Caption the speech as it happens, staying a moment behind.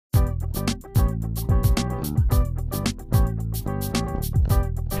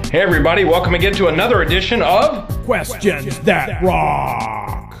Hey everybody, welcome again to another edition of Questions That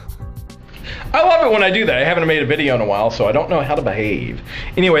Rock. I love it when I do that. I haven't made a video in a while, so I don't know how to behave.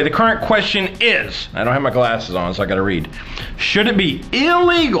 Anyway, the current question is, I don't have my glasses on, so I gotta read. Should it be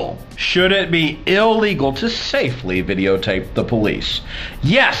illegal to safely videotape the police?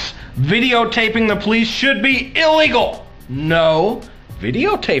 Yes, videotaping the police should be illegal. No,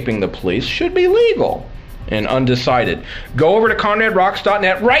 videotaping the police should be legal. And undecided. Go over to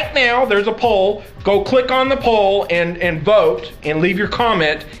ConradRocks.net right now. There's a poll. Go click on the poll and vote and leave your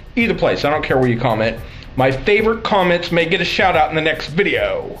comment either place. I don't care where you comment. My favorite comments may get a shout out in the next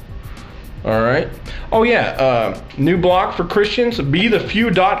video. All right. Oh yeah, new blog for Christians,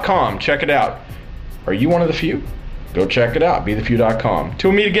 BeTheFew.com. Check it out. Are you one of the few? Go check it out, BeTheFew.com.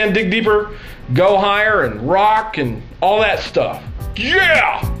 Till we meet again, dig deeper, go higher, and rock and all that stuff.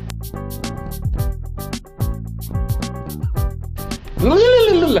 Yeah!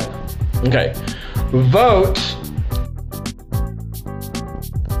 Okay, vote